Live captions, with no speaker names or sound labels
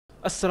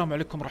السلام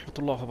عليكم ورحمة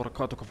الله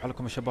وبركاته، كيف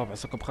حالكم يا شباب؟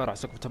 عساكم بخير،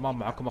 عساكم تمام.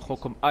 معكم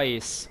اخوكم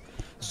ايس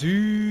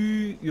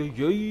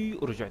زي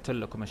ورجعت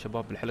لكم يا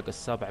شباب بالحلقة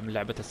السابعة من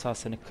لعبة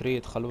اساسن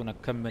كريد. خلونا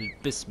نكمل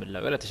بسم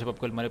الله. ولا يا شباب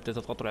كل ما نبدأ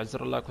تضغطوا على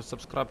زر اللايك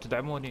والسبسكرايب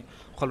تدعموني،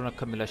 وخلونا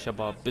نكمل يا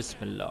شباب بسم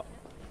الله.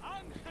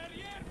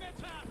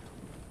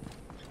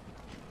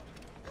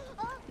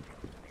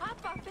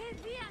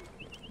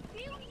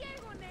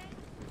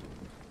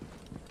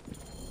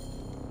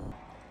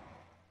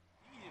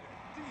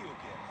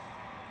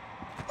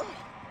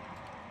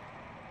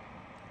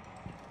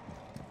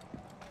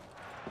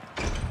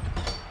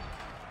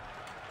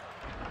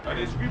 And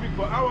they're screaming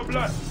for our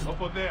blood, not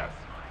for theirs.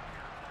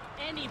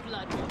 Any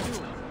blood will do.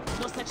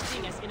 No such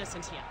thing as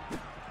innocent here.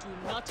 Do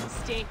not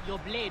stake your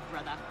blade,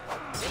 brother.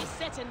 They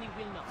certainly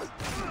will not.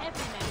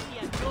 Every man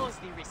here knows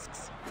the risks.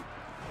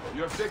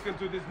 You have taken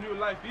to this new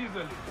life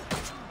easily.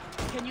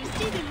 Can you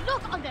see the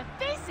look on their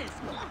faces?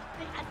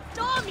 They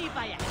adore me,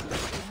 Bayek.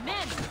 The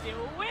men, the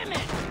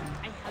women.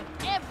 I have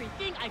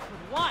everything I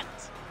could want.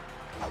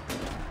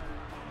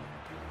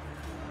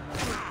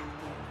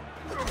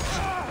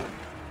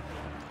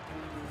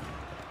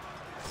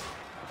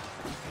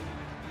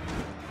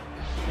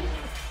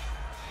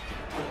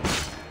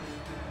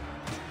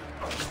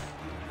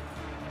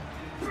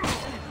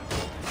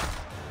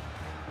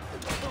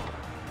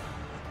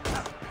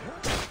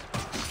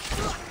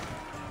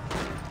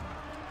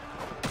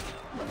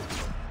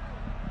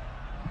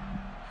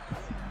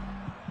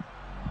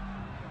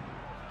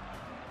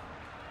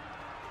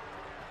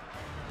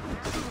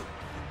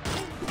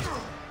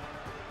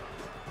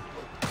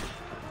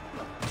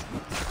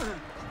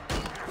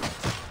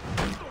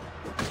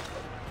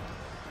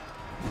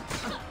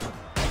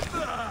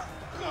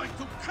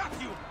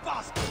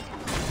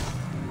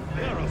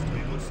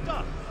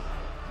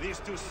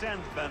 These two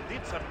sand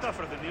bandits are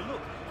tougher than they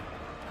look.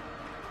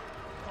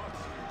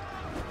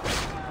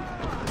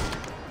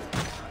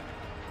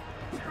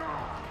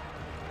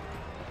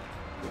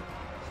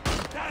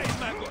 Die,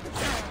 maggot!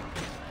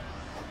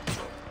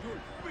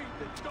 You'll feed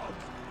the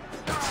dogs!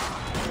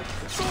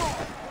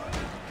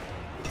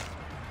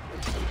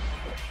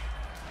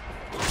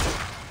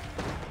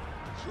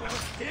 You're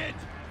dead!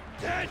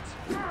 Dead!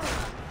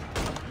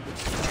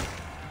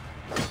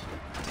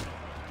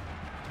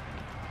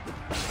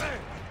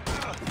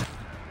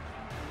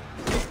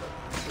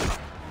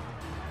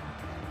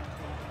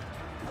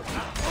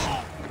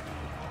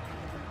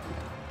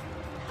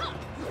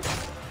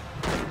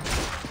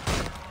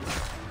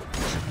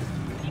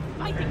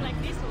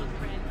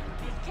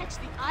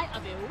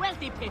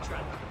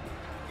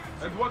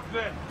 And what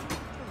then?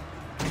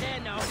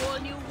 Then a whole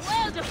new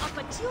world of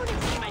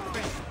opportunity, my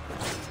friend.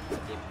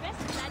 The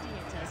best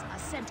gladiators are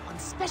sent on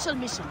special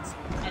missions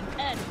and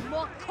earn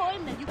more coin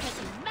than you can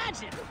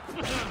imagine.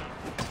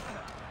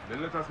 Then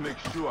let us make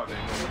sure they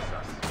don't miss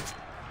us.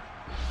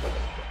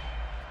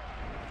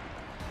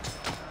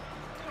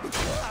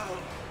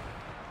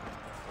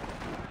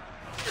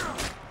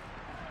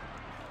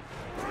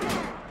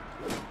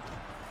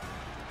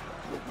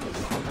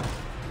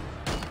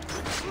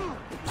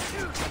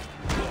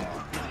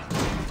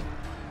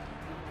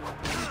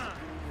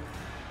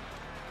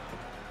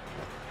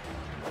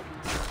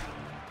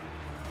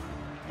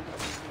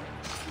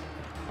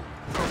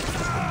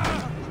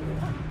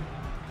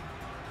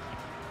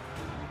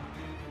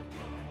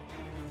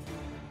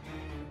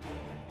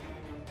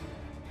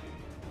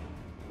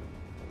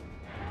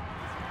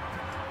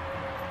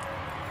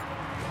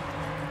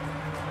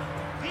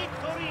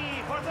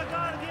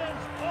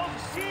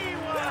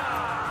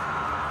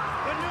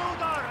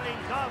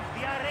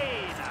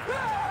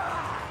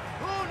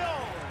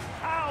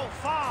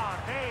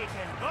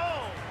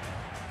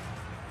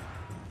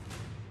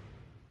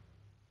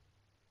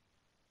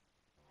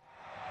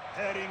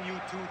 Pairing you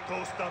two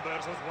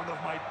toe-stubbers was one of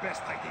my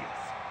best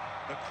ideas.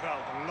 The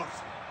crowd loves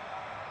me.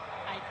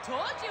 I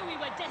told you we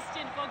were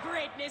destined for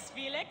greatness,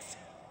 Felix.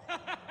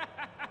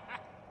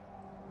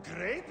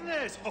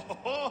 Greatness?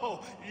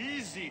 Oh,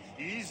 easy,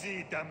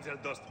 easy, damsel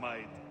dust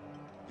mite.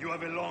 You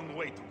have a long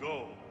way to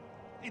go.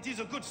 It is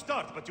a good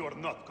start, but you are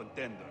not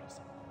contenders.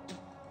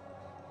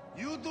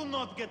 You do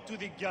not get to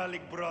the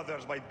Gallic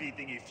brothers by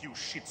beating a few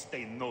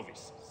shit-stained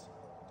novices.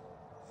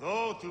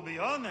 Though, to be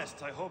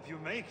honest, I hope you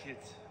make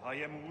it. I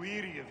am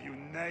weary of you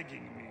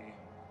nagging me.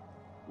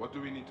 What do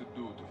we need to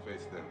do to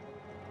face them?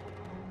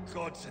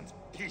 Gods and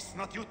peace,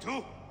 not you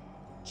too.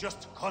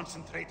 Just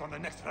concentrate on the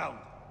next round.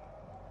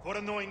 For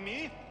annoying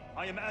me,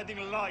 I am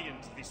adding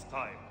lions this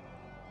time.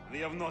 They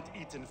have not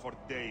eaten for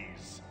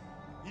days.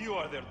 You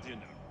are their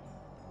dinner.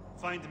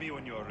 Find me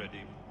when you are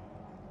ready.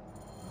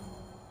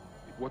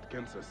 If what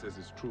Kensa says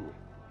is true,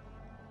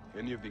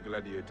 any of the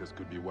gladiators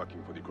could be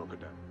working for the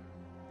crocodile.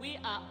 We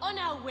are on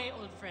our way,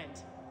 old friend.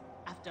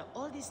 After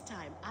all this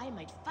time, I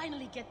might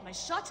finally get my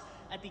shot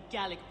at the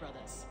Gallic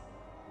brothers.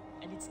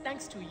 And it's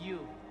thanks to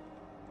you.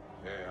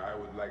 Yeah, I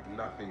would like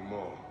nothing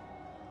more.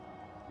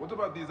 What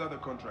about these other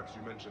contracts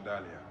you mentioned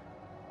earlier?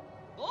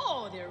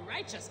 Oh, the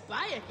righteous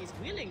Bayek is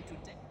willing to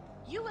take.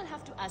 You will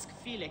have to ask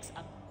Felix.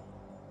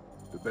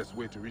 The best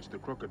way to reach the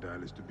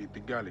crocodile is to beat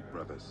the Gallic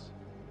brothers.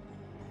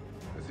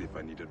 As if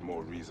I needed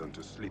more reason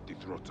to slit the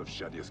throats of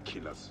Shadia's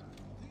killers.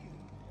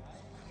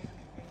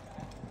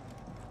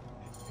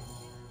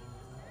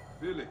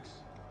 Felix,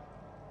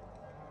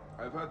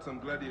 I've heard some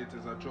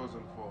gladiators are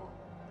chosen for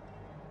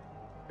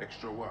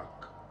extra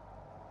work.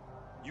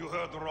 You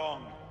heard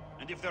wrong.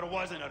 And if there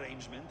was an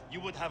arrangement,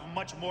 you would have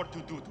much more to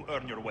do to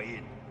earn your way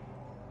in.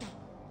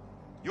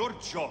 Your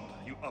job,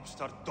 you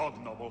upstart dog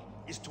noble,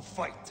 is to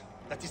fight.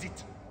 That is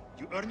it.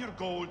 You earn your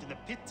gold in the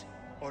pit,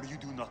 or you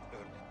do not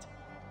earn it.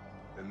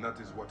 And that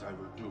is what I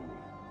will do.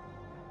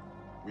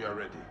 We are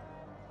ready.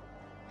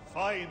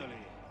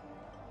 Finally.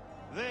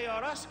 They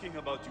are asking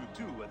about you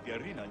too at the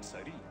arena in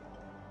Sari.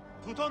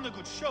 Put on a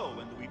good show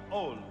and we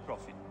all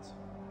profit.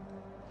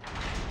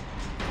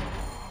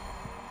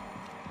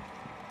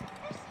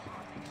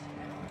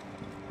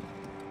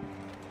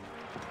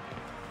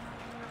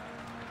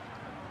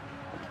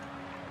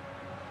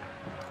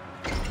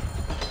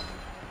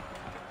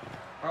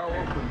 How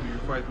often do you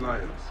fight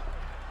lions?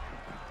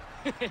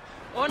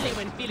 Only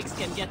when Felix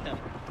can get them.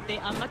 They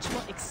are much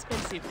more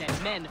expensive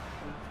than men.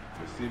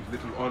 There seems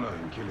little honor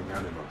in killing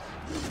animals.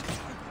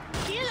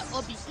 Kill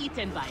or be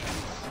eaten by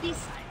it.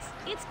 Besides,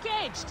 it's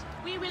caged.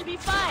 We will be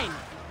fine.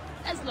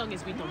 As long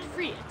as we don't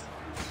free it.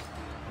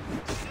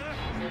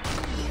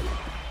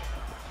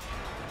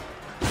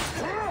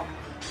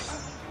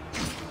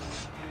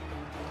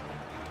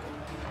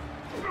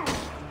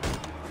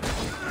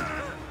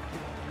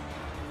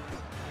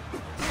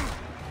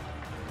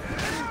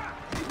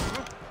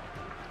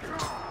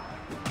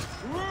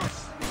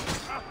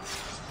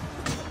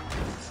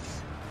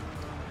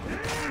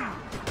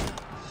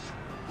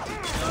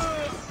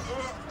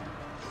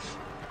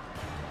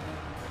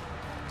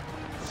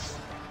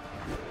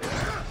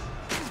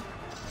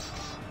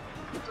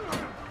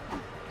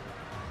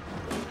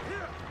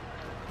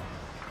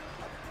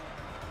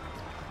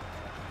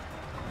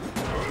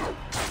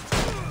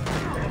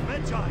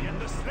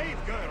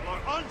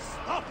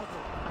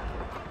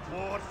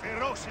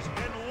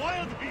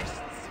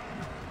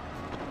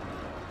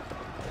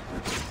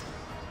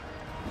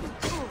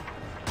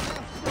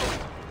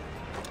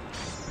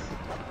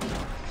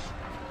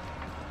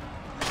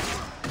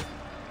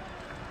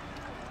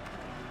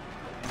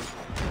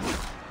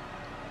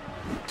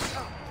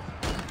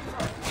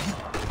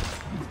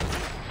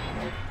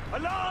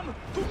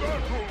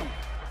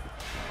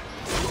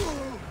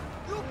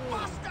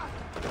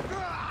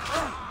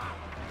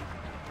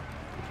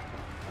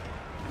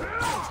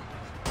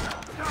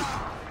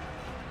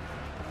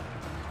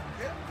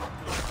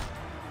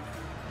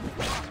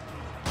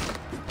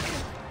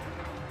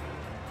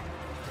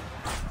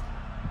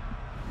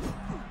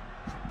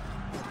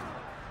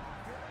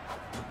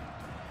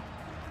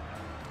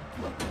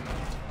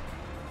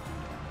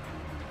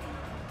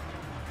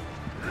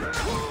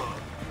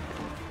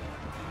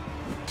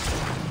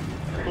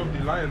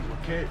 The lions were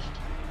caged.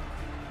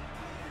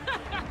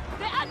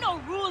 There are no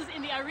rules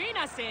in the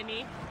arena,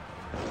 Seni.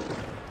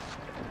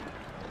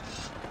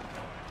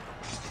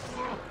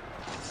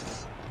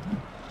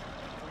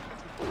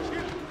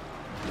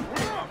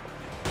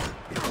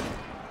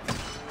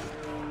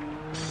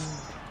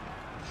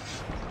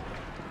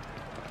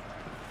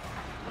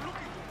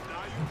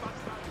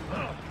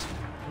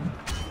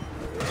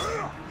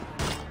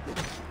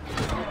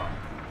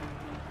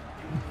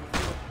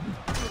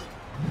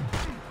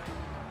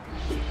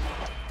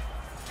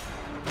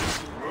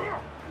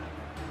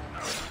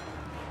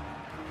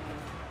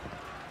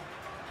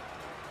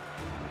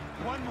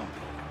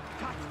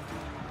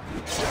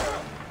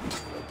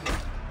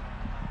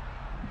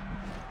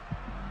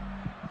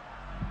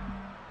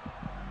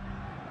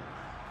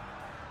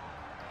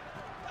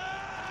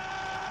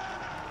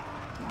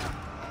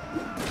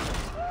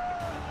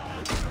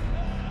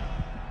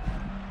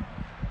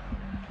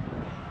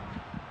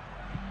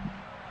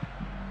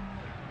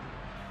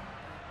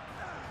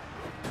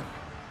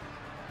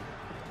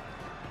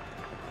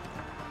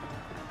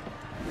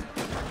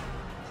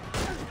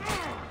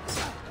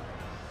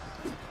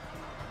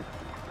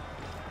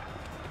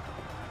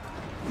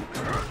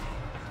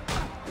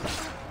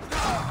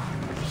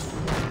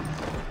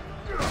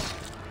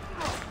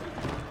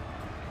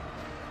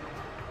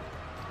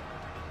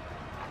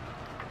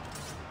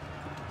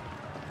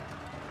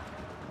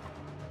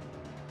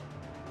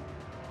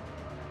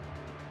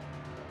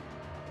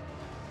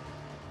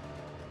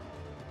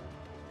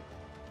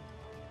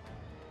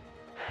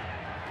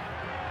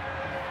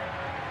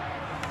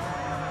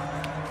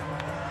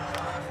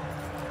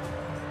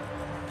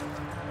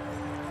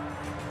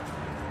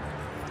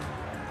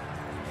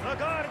 The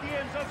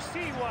Guardians of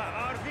Siwa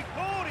are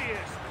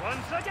victorious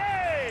once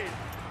again!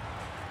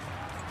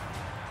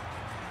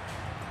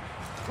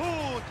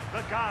 Could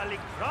the Gallic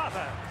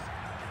brothers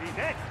be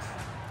next?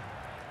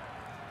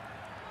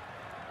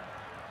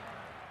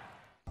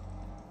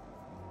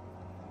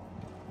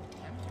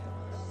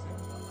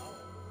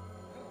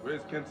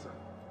 Where's Kensa?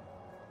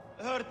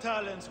 Her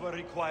talents were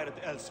required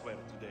elsewhere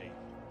today.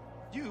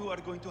 You are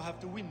going to have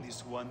to win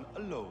this one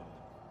alone.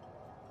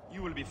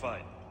 You will be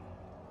fine.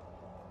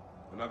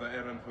 Another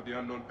errand for the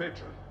unknown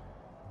patron.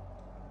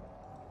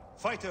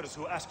 Fighters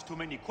who ask too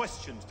many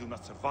questions do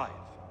not survive.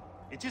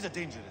 It is a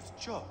dangerous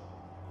job.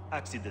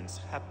 Accidents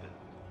happen.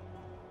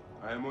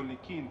 I am only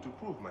keen to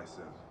prove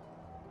myself.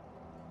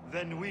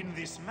 Then win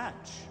this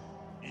match.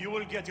 You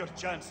will get your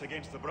chance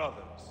against the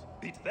brothers.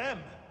 Beat them,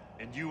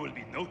 and you will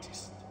be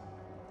noticed.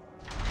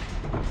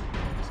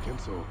 Is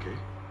Kenzo okay?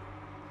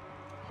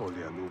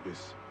 Holy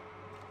Anubis.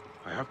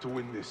 I have to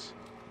win this.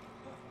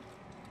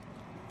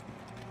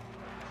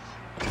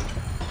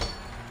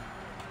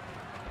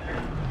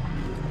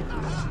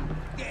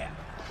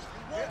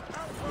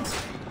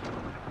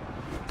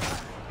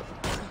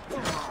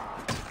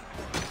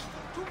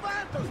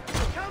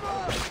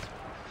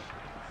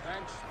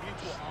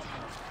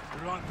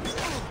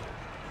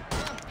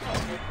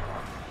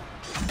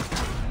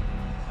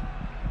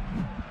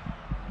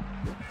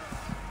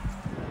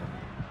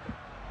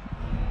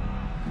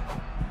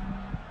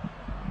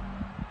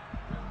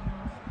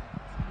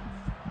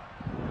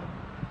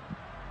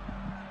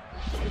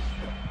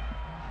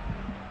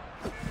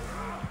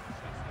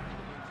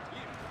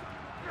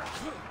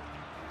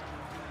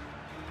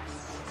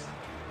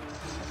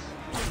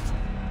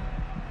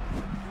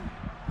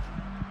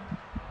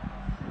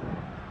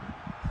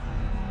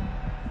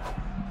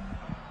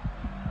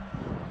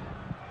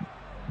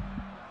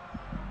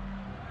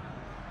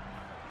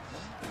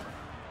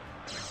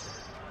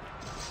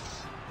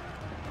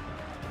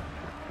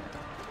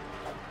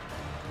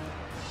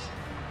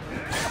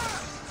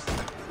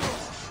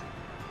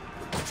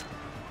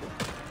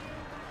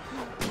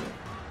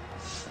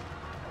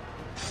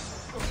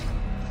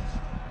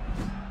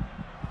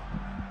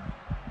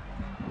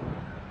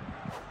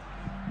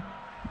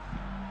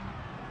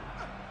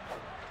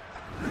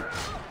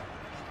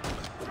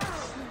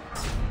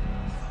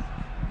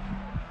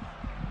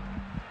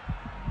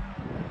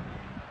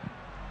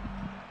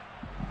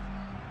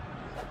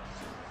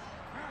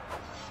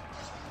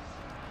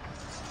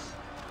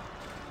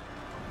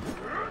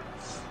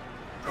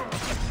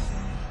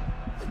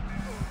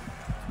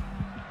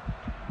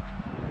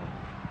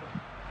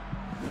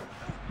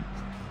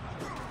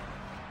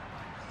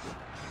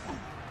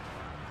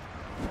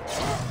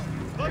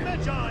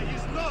 Magi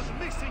is not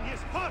missing his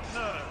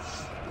partner!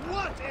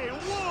 What a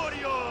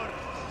warrior!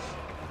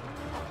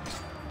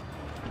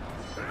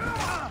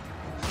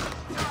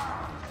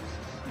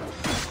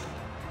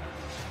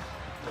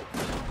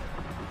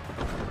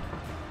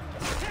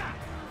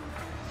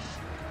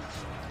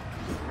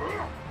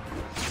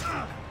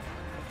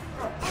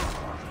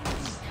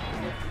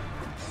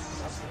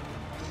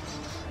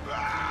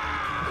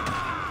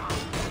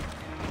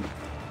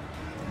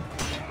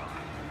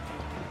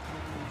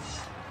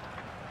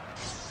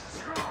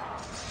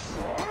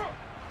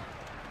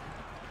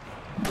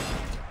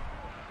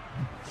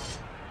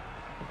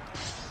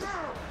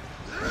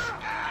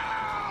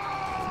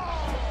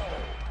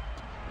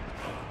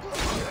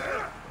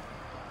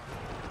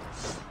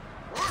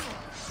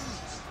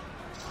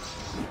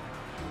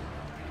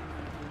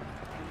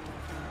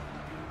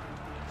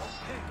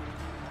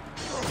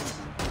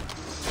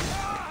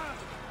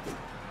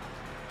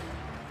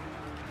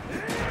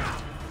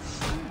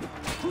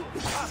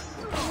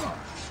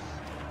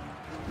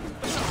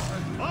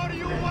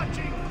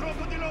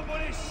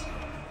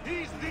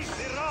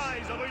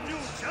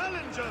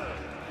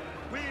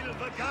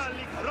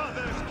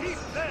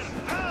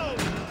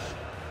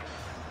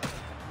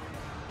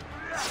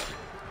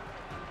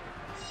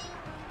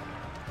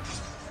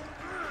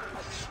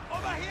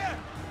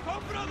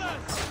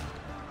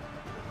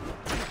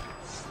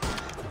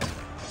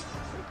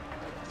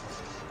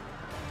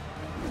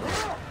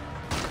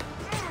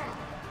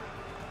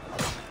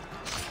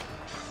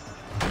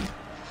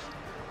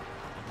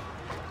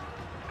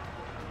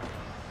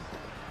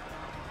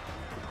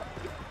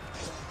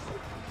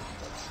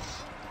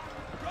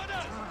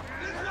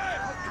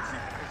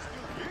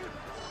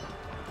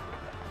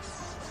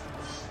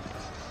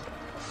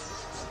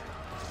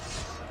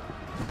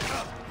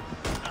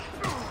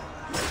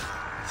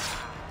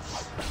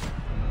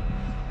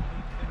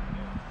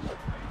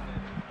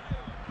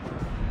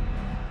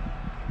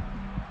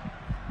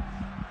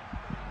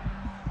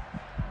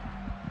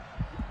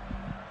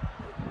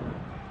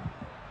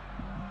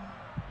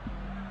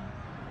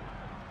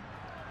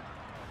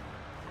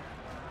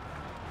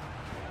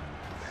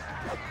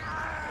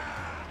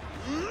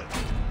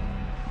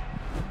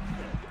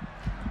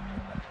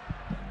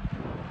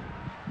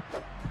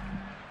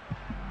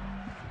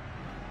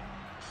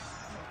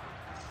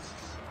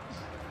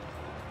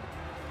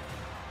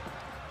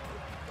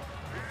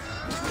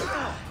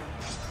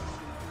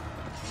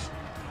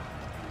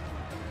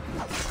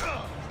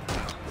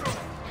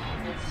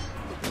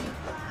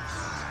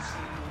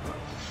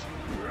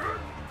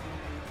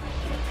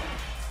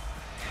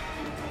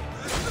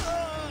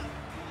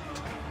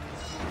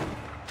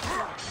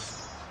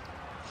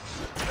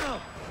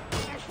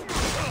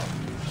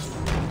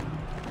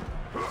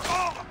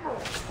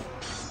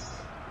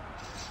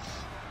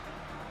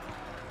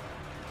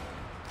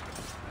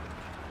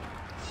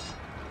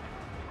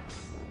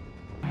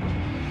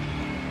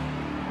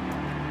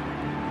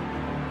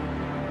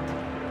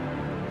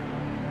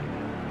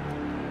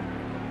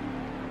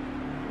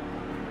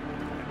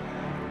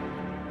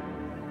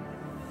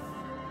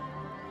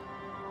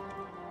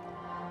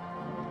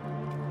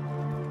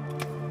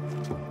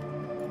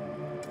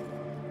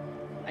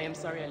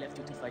 sorry I left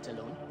you to fight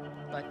alone,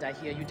 but I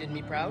hear you did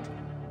me proud.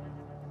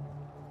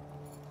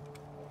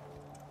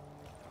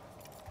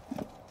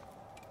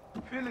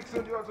 Felix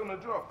sent you out on a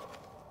job.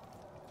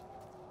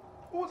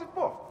 Who was it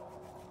for?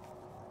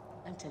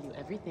 I'll tell you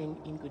everything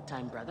in good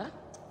time, brother.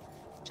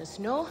 Just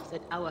know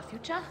that our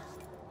future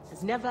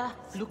has never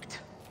looked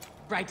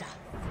brighter.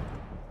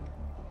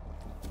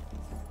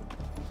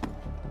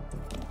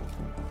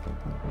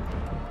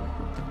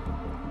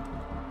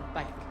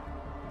 Bayek.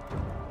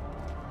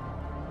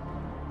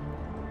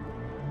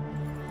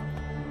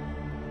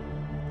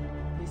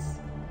 This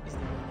is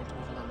the moment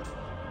we've longed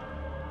for.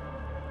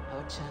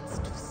 Our chance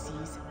to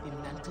seize the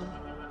mantle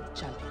of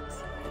champions.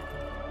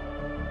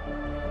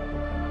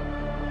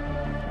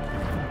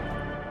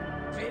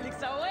 Felix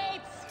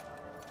awaits!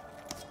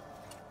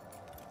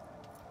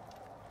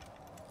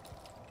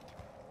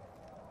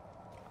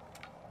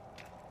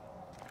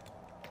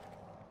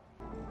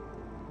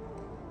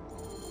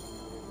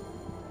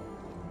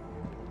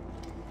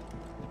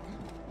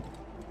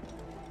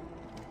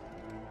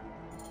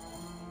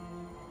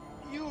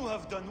 You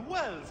have done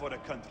well for a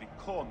country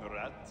corner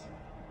rat.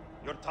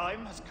 Your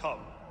time has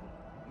come.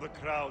 The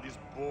crowd is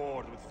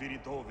bored with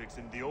Viridovics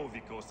and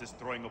Diovikos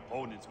destroying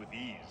opponents with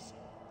ease.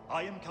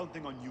 I am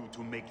counting on you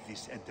to make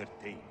this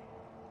entertaining.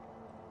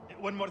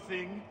 One more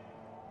thing.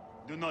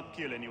 Do not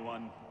kill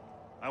anyone.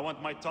 I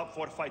want my top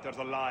 4 fighters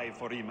alive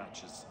for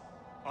rematches.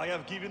 I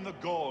have given the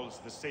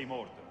Gauls the same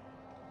order.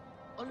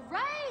 All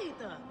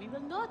right, we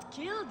will not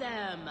kill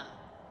them.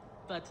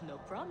 But no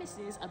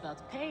promises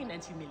about pain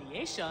and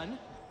humiliation.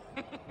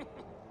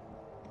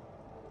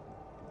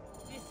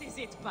 This is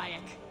it,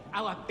 Bayek.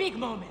 Our big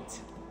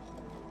moment.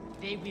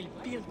 They will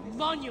build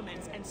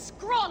monuments and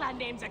scroll our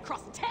names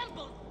across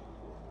temples.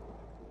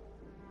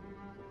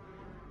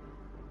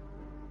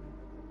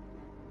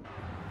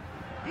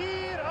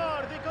 Here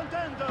are the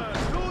contenders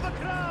to the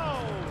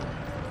crown!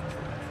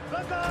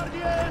 The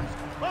Guardians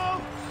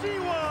of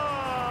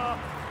Siwa!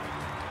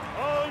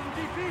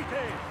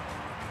 Undefeated!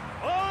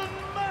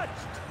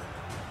 Unmatched!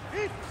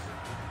 It's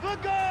the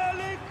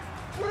Gallic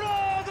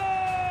Brothers!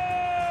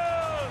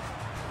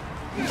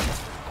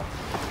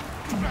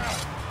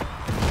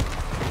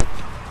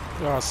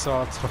 يا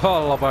ساتر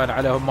والله باين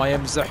عليهم ما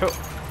يمزحوا.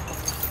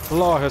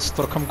 الله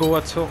يستر كم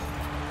قوتهم.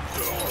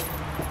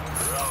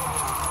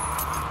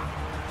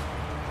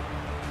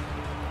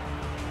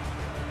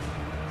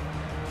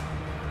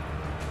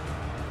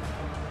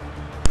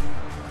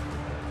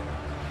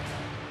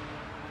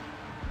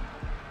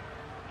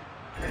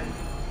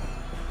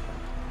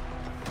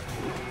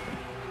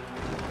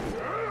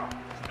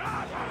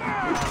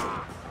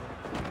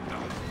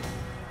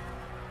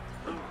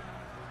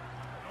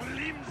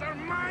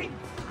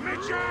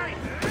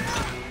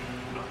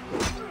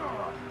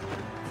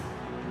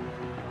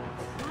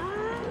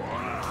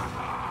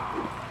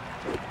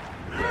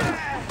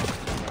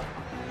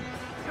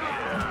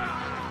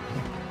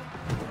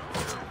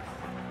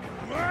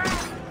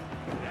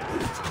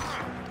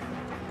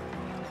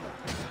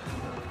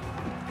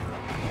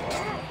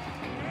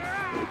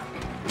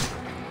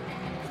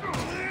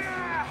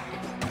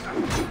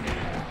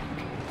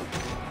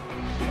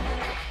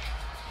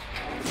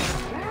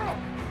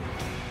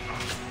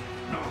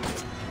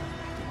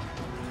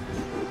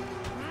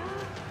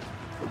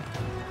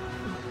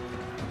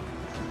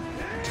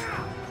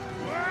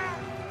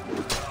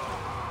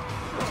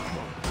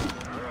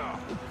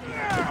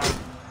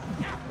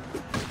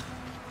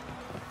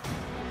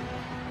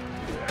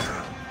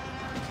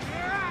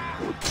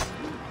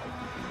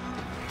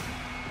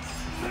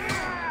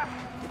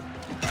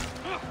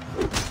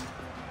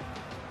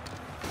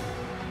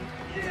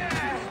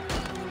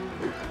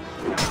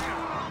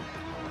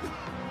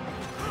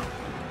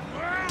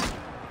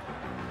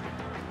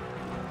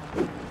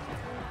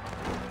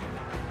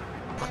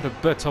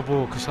 بيت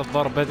ابوك ايش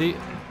الضربه ذي؟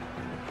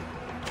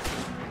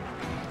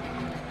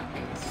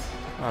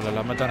 لا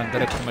لا مدان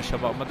اندركتم يا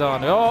شباب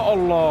مدان. يا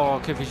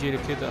الله كيف يجيلي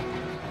كذا.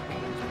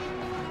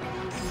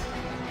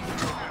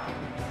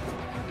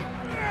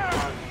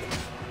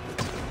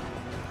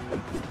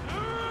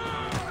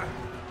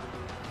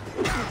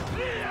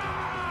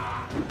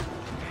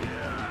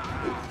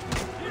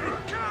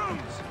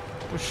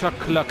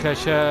 وشكلك يا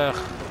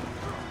شيخ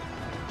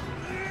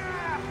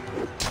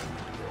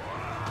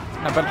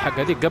انا بلحق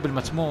هذيك قبل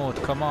ما تموت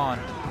كمان.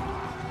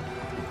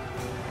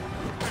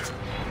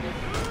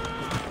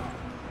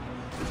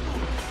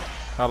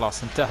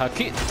 خلاص انتهى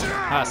اكيد.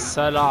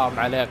 السلام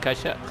عليك يا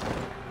شيخ.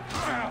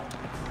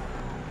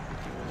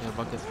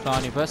 باقي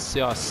الثاني بس.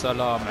 يا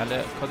سلام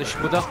عليك. هذا ايش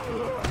بدا؟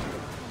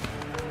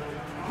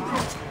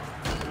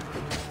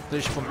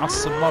 ايش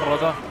معصب مره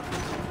ذا.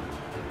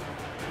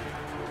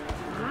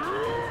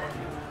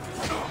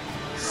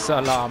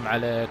 السلام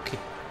عليك.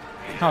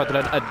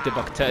 هذا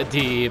لنأدبك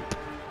تأديب.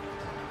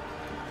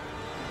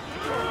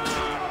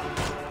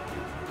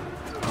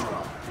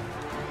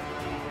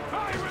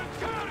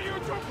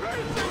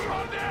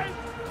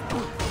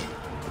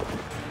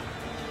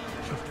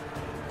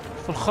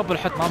 في الخبر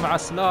حتى ما معه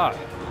سلاح.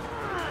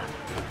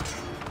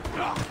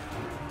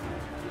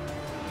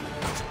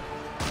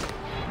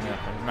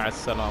 مع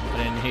السلامة.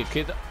 ننهي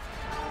كذا.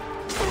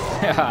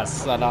 يا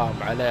سلام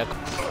عليكم،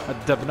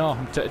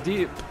 أدبناهم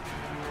تأديب.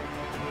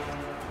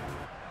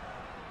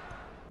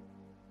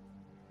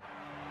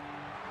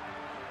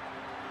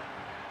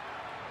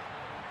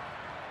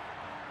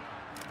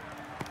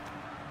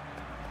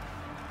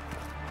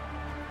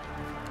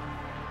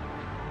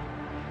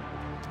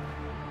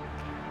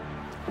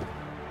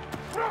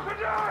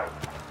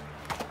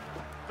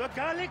 The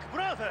Gallic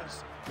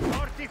brothers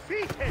are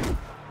defeated!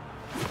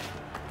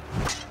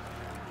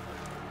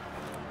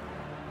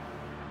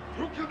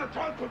 You killed the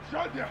child from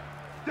Shadia!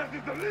 That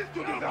is the least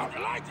you deserve!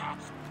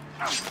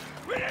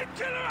 We didn't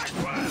kill her as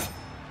well!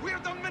 We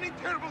have done many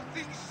terrible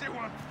things,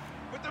 Sewan,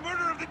 but the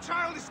murder of the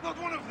child is not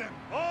one of them!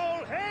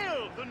 All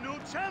hail the new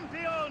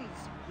champions!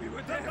 We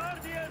were The there!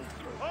 guardians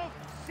of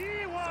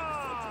Siwa!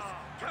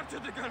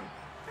 Capture the girl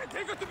and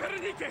take her to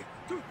Berenike!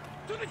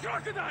 To the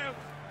crocodile!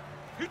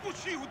 It was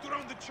she who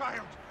drowned the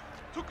child,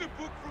 took a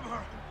book from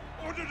her,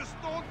 ordered a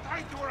stone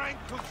tied to her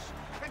ankles,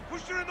 and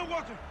pushed her in the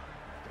water.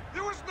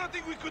 There was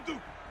nothing we could do.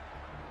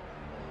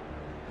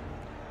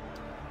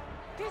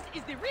 This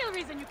is the real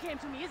reason you came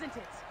to me, isn't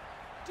it?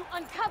 To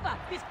uncover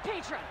this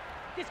patron,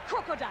 this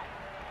crocodile.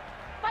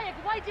 Bayek,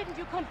 why didn't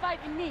you confide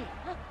in me?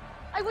 Huh?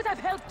 I would have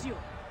helped you.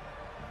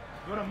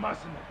 You're a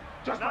mercenary,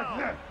 just like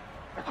them.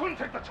 I couldn't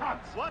take the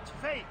chance. What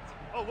fate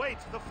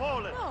awaits the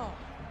fallen? No,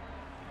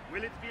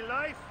 Will it be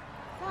life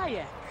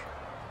Bayek,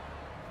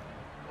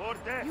 or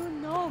death? you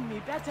know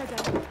me better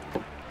than...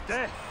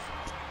 Death!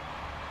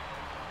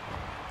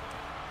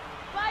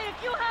 Bayek,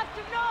 you have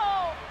to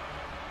know!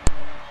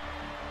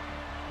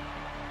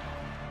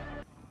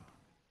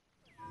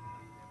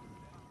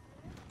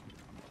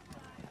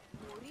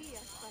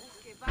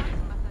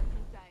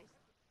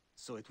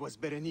 So it was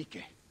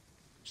Berenike.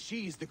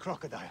 She is the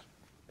crocodile.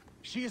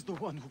 She is the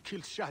one who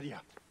killed Shadia.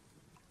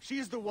 She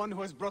is the one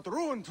who has brought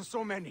ruin to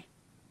so many.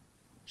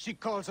 She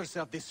calls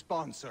herself the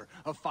sponsor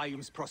of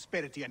Fayum's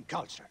prosperity and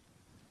culture.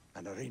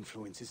 And her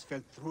influence is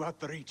felt throughout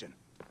the region.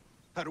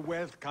 Her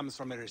wealth comes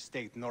from her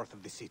estate north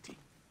of the city.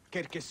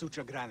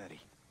 Kerkesucha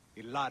Granary,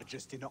 the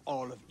largest in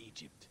all of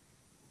Egypt.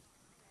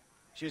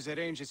 She has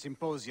arranged a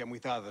symposium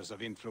with others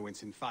of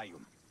influence in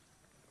Fayum.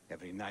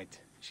 Every night,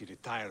 she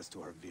retires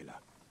to her villa,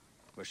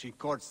 where she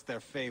courts their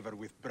favor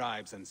with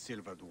bribes and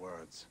silvered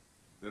words.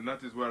 Then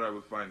that is where I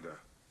will find her.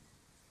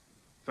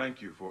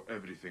 Thank you for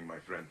everything, my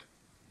friend.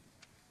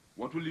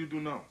 What will you do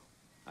now?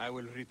 I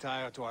will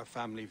retire to our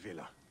family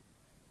villa.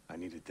 I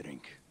need a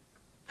drink.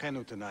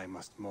 Henut and I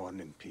must mourn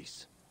in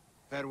peace.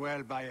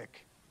 Farewell,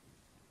 Bayek.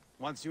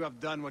 Once you have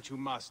done what you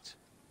must,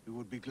 we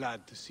would be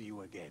glad to see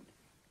you again.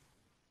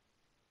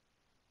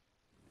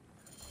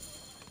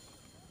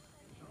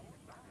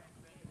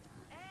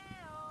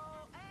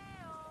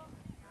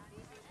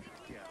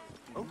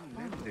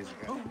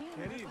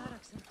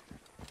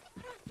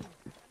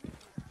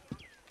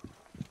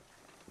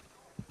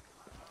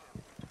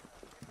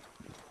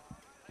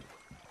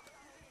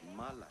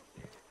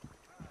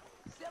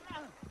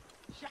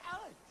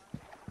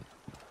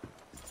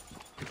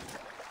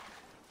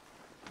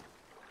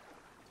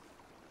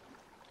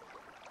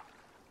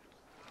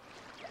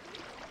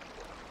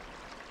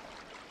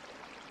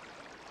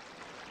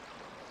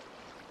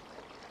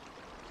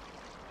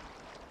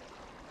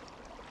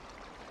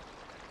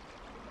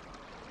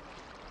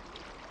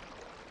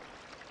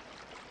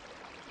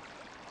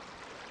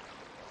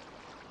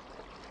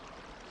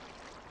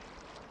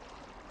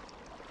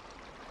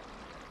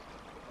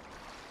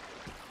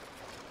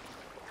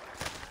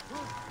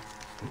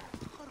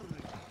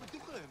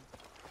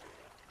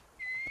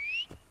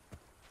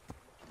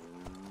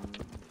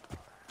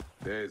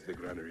 There's the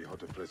granary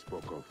Hotefres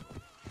spoke of.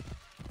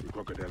 The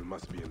crocodile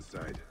must be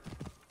inside.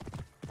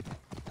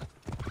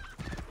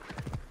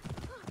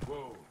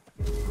 Whoa.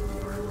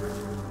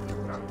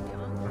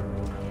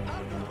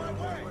 Out of my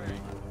way!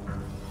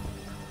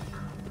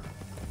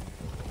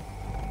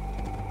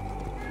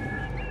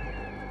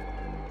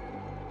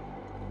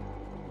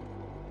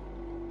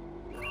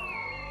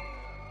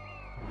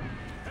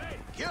 Hey!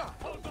 Yeah!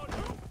 Hold on,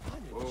 you!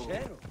 Whoa.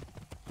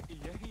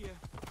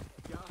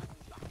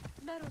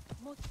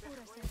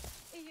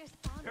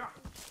 Yeah.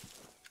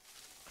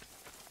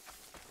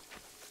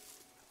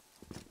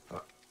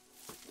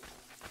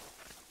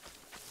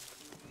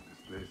 This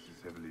place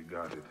is heavily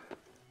guarded.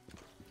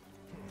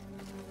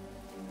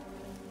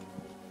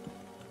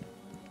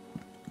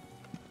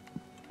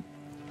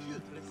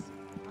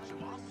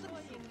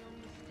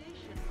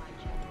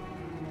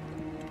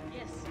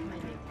 Yes, my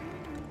lady.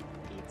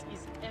 It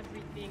is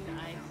everything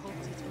I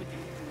hoped it would be.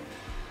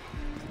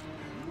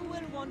 You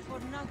will want for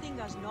nothing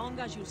as long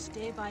as you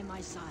stay by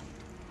my side.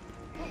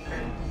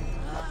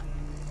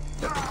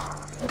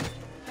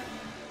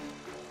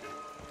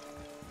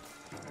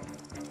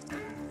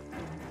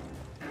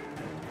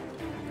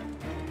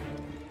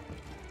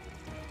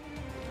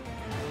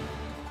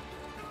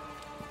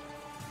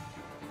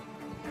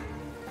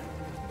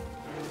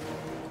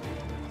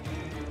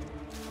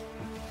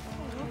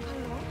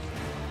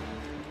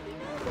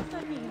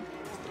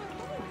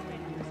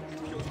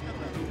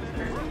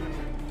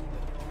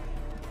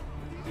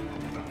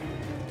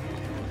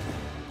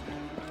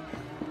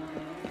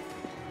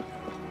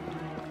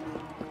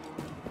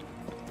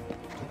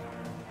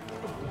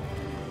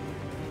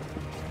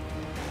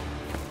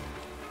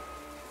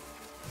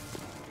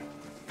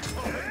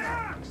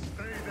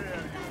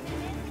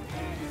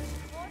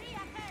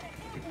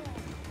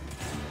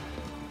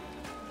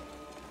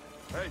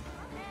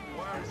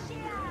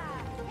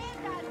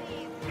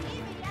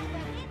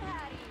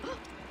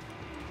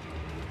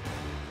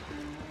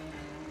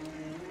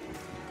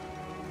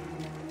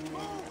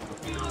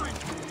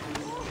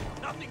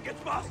 Nothing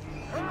gets past.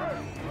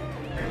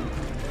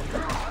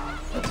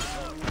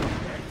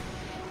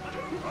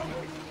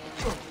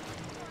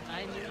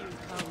 I knew you'd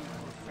come,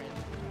 friend.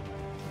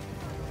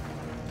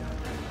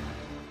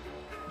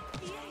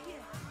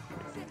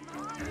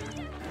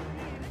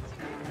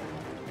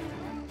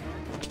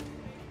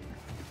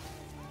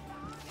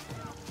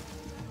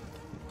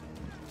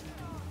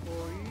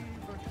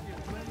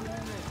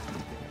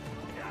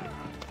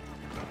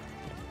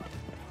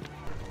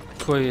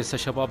 كويس يا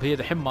شباب، هي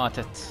دحين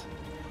ماتت،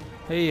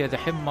 هي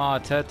دحين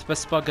ماتت،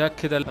 بس بقى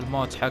كذا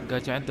الموت حقه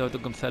جا عنده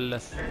ودق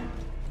مثلث.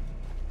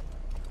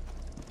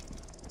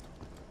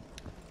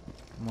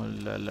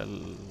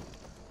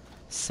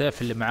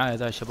 السيف اللي معايا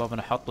ذا يا شباب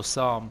انا حاطه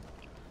سام،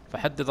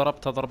 فحد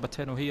ضربتها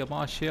ضربتين وهي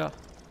ماشية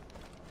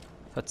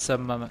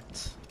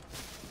فتسممت.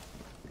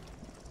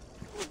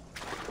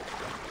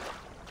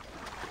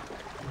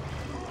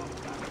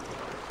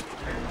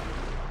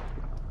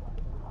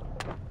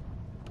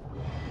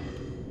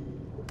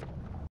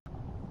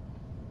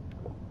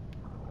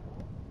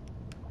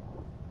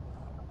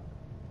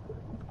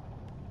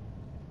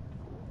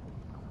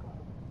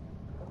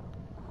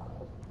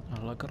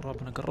 والله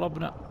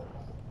قربنا.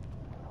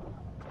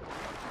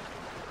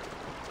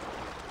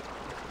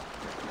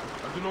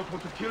 I do not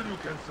want to kill you,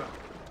 Kensa,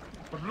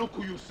 but look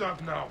who you serve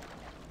now.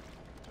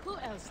 Who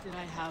else did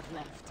I have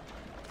left?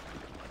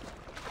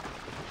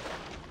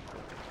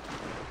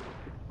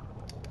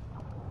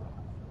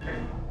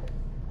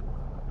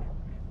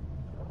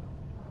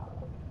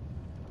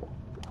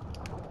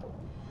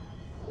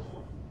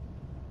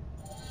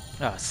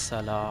 يا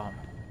سلام.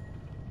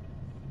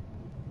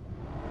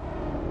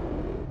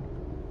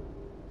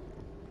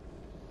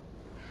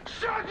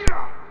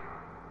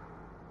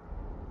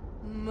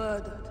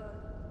 Murdered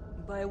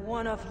by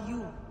one of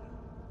you.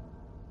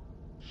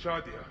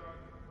 Shadia.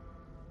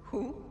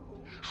 Who?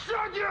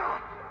 Shadia!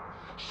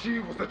 She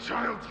was the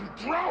child you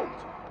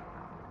drowned!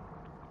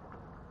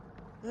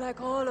 Like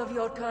all of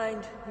your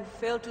kind, you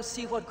fail to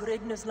see what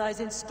greatness lies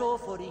in store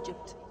for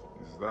Egypt.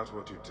 Is that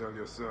what you tell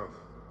yourself?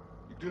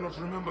 You do not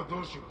remember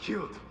those you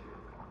killed?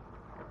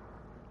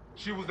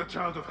 She was the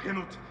child of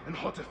Henut and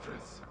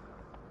Hotefres.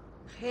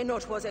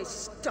 Henot was a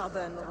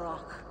stubborn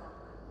rock.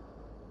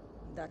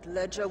 That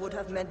ledger would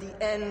have meant the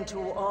end to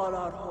all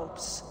our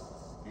hopes.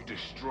 You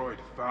destroyed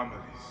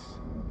families.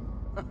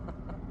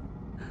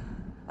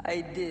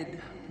 I did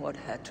what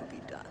had to be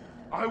done.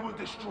 I will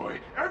destroy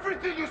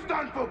everything you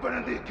stand for,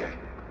 Berenike!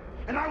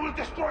 And I will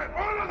destroy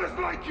all others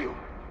like you!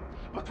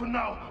 But for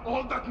now,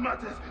 all that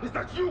matters is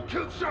that you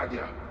killed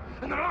Shadia!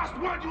 And the last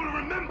word you will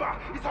remember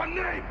is her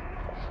name!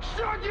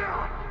 Shadia!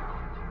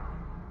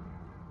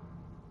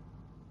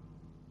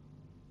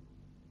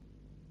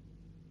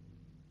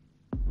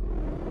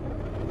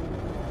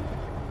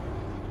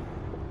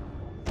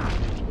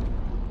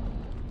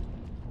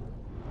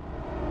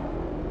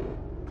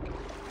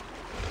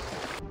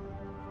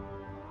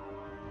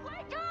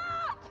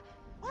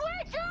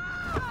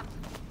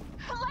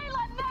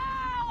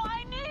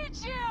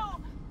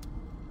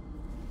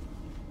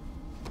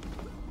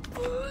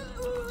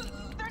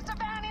 There's a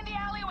van in the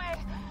alleyway!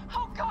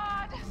 Oh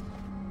God!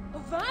 A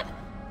van?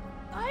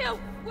 Aya,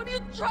 what are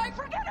you trying?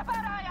 Forget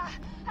about Aya!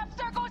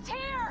 Abstergo's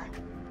here!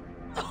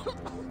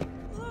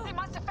 They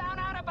must have found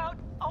out about...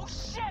 Oh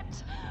shit!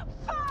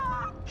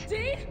 Fuck!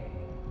 See?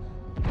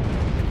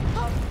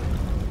 Oh.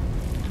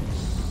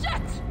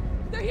 Shit!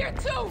 They're here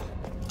too!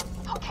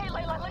 Okay,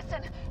 Layla,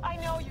 listen. I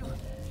know you.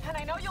 And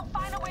I know you'll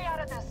find a way out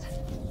of this.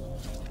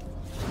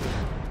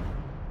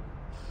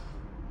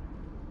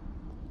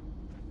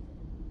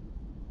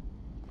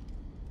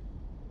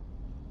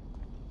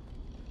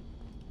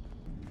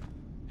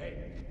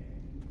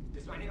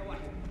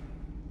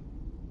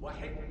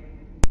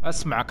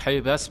 اسمعك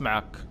حبيبي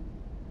اسمعك.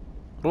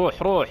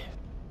 روح.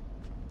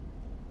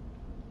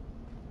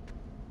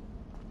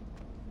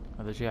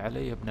 هذا جاي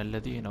علي ابن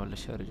الذين ولا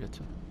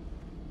شرجته.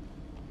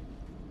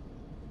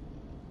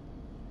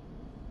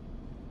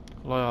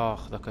 الله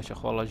ياخذك يا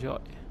شيخ والله جاي.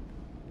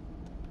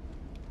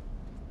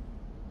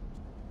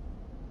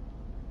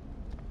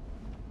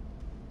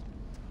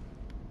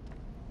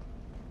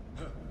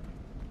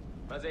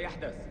 ماذا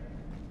يحدث؟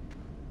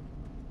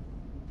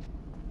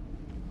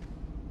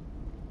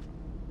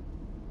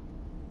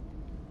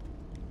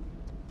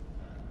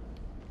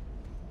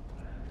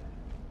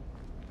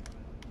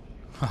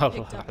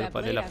 الله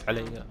حبيبي لف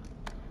علي.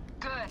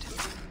 Good.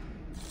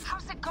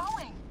 How's it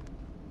going?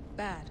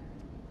 Bad.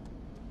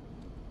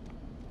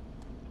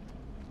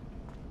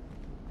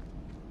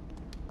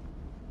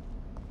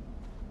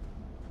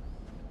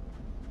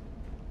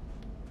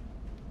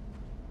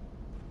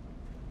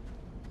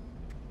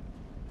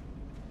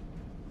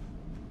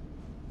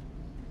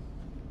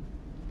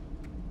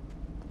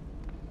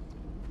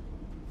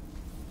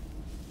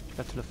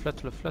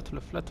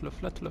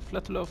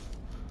 لتلف.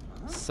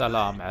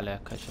 السلام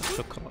عليك يا شيخ،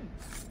 شكرا.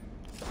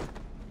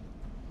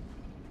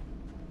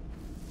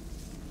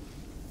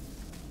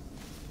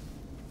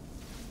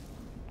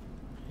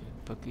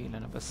 ثقيل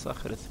انا بس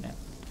اخر اثنين.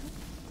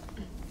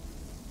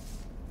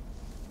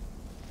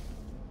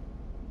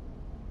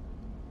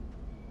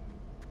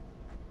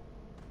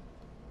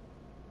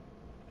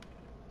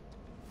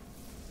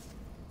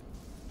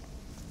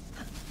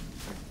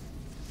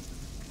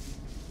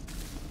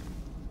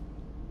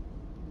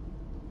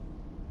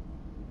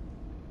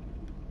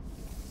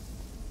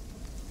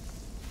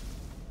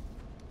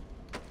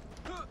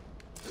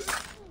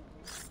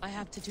 I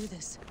have to do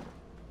this.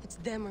 It's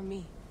them or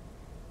me.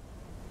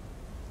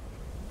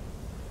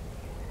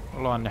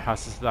 والله اني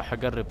حاسس ذا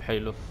حقرب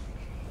حيلف.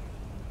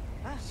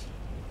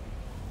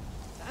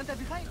 أنت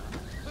بخير؟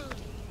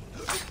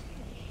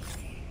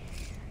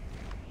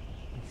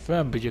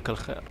 فين بيجيك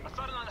الخير؟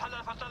 وصلنا للحل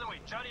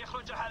الفلسطيني، جاري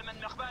يخرج الحال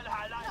من مقبلها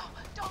على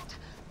No, don't!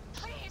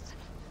 Please!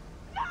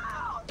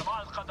 No!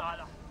 طبعا القضاء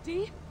على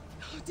Dee?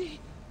 Oh, Dee.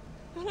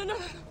 No, no, no.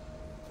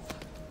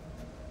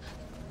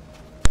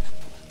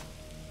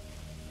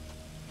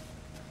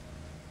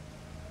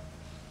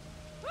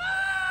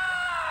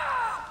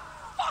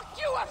 Fuck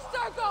you,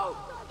 Abstergo!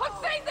 I'm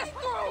seeing this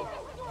through!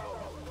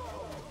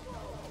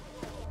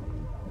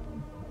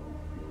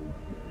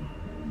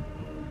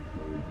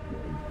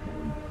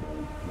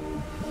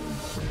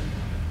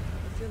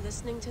 If you're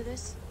listening to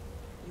this,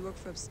 you work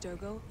for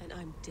Abstergo, and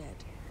I'm dead.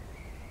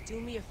 Do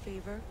me a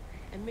favor,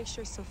 and make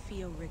sure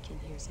Sophia Ricken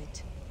hears it.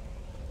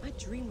 My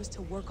dream was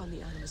to work on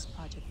the Animus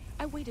project.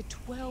 I waited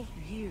 12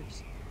 years.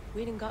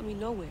 Waiting got me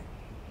nowhere.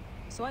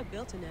 So I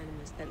built an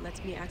Animus that lets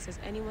me access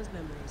anyone's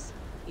memories,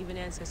 even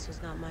ancestors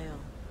not my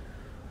own.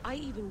 I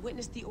even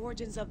witnessed the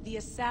origins of the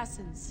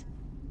Assassins.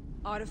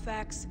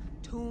 Artifacts,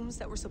 tombs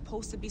that were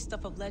supposed to be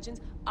stuff of legends,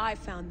 I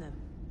found them.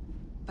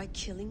 By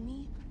killing me,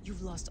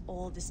 you've lost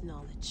all this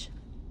knowledge.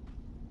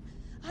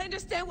 I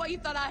understand why you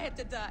thought I had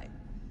to die.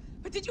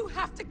 But did you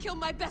have to kill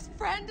my best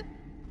friend?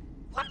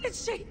 Why did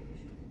she?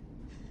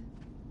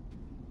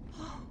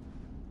 Oh,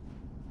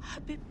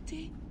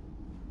 Habibti.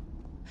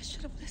 I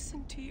should have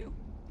listened to you.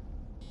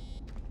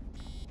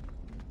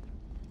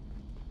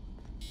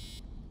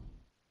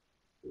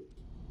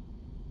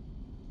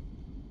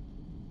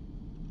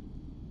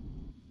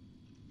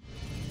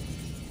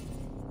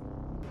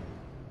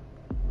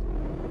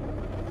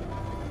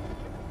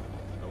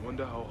 I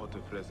wonder how hot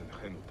a place in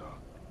Henut are.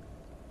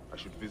 I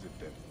should visit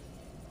them.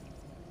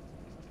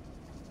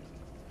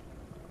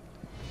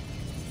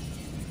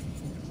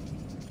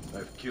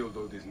 I've killed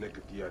all these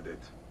naked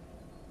Yadet.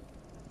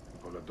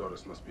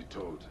 Polydorus must be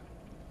told.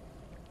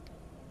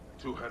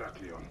 To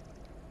Heraklion.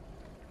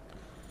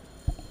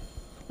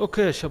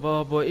 اوكي يا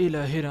شباب، والى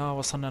هنا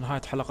وصلنا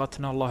نهاية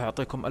حلقتنا. الله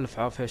يعطيكم الف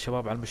عافية يا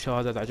شباب على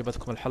المشاهدة. اذا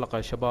عجبتكم الحلقة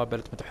يا شباب يا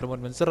ريت ما تحرمون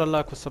من زر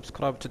اللايك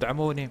والسبسكرايب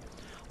تدعموني،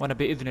 وانا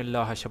باذن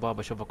الله يا شباب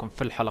اشوفكم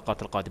في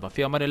الحلقات القادمة.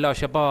 في امان الله يا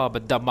شباب.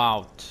 الدم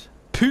اوت.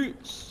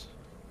 بيس.